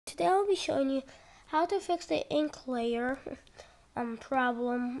today I'll be showing you how to fix the ink layer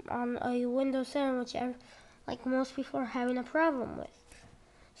problem on a Windows 7, which like most people are having a problem with.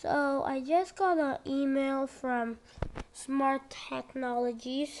 So I just got an email from Smart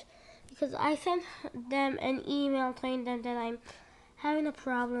Technologies because I sent them an email telling them that I'm having a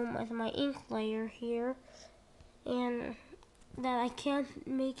problem with my ink layer here and that I can't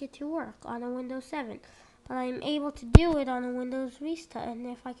make it to work on a Windows 7. But I'm able to do it on a Windows Vista, and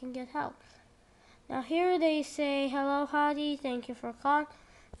if I can get help. Now here they say, "Hello Hadi, thank you for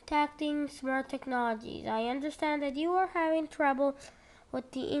contacting Smart Technologies. I understand that you are having trouble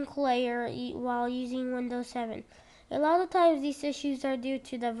with the ink layer while using Windows 7. A lot of times these issues are due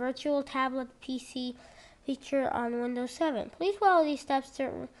to the virtual tablet PC feature on Windows 7. Please follow these steps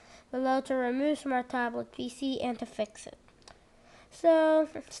below to remove Smart Tablet PC and to fix it." So,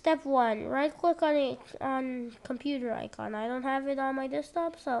 step 1, right click on computer icon. I don't have it on my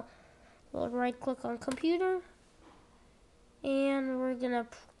desktop, so we'll right click on computer and we're gonna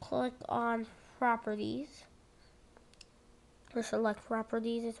click on properties, or select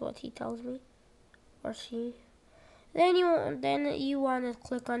properties is what he tells me, or she. Then you want to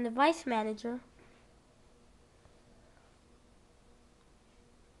click on device manager.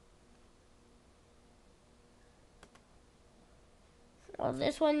 Well,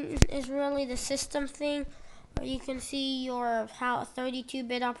 this one is really the system thing, where you can see your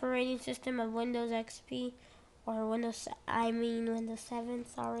 32-bit operating system of Windows XP, or Windows 7,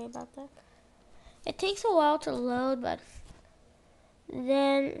 sorry about that. It takes a while to load, but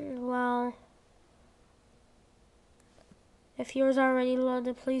then, well, if yours already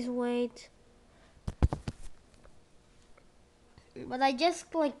loaded, please wait. But I just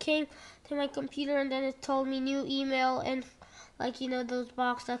came to my computer and then it told me new email and those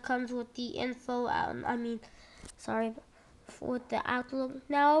box that comes with the info with the Outlook.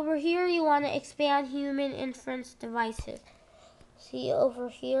 Now over here you want to expand human inference devices. See over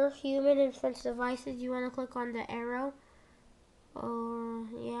here, human inference devices, you want to click on the arrow.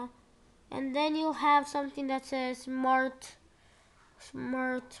 Yeah. And then you'll have something that says smart,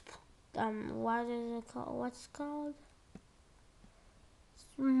 what is it called? What's it called?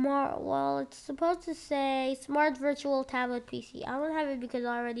 Well, it's supposed to say Smart Virtual Tablet PC. I don't have it because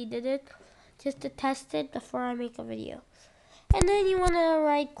I already did it, just to test it before I make a video. And then you want to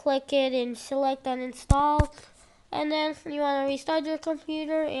right click it and select uninstall. And then you want to restart your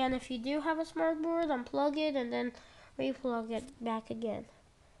computer, and if you do have a smart board, unplug it and then replug it back again.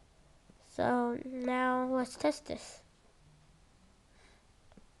 So now let's test this.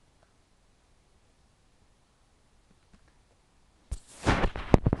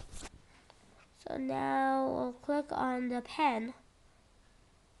 So now we'll click on the pen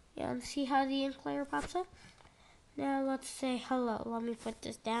and see how the ink layer pops up. Now let's say hello. Let me put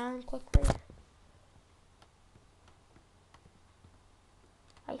this down quickly.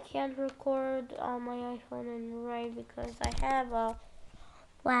 I can't record on my iPhone and write because I have a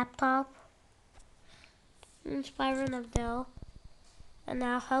laptop. It's Byron of Dell. And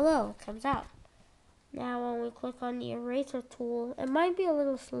now hello comes out. Now when we click on the eraser tool, it might be a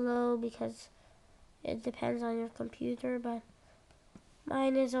little slow because it depends on your computer, but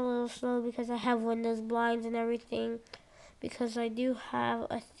mine is a little slow because I have Windows blinds and everything, because I do have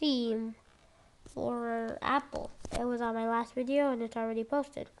a theme for Apple. It was on my last video and it's already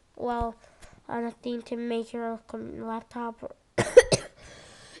posted. Well, on a theme to make your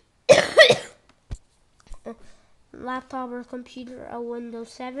laptop or computer a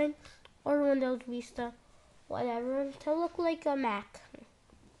Windows 7 or Windows Vista, whatever, to look like a Mac.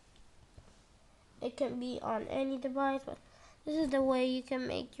 It can be on any device, but this is the way you can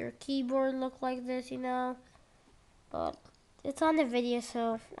make your keyboard look like this, But it's on the video,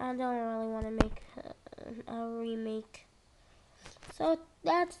 so I don't really want to make a remake. So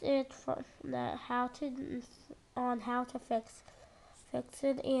that's it for how to fix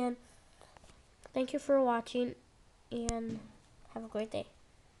it, and thank you for watching, and have a great day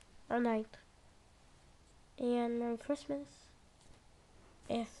or night, and Merry Christmas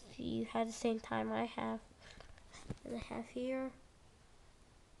if you had the same time I have. And I have here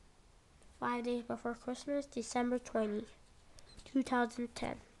 5 days before Christmas, December 20,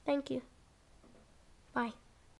 2010. Thank you. Bye.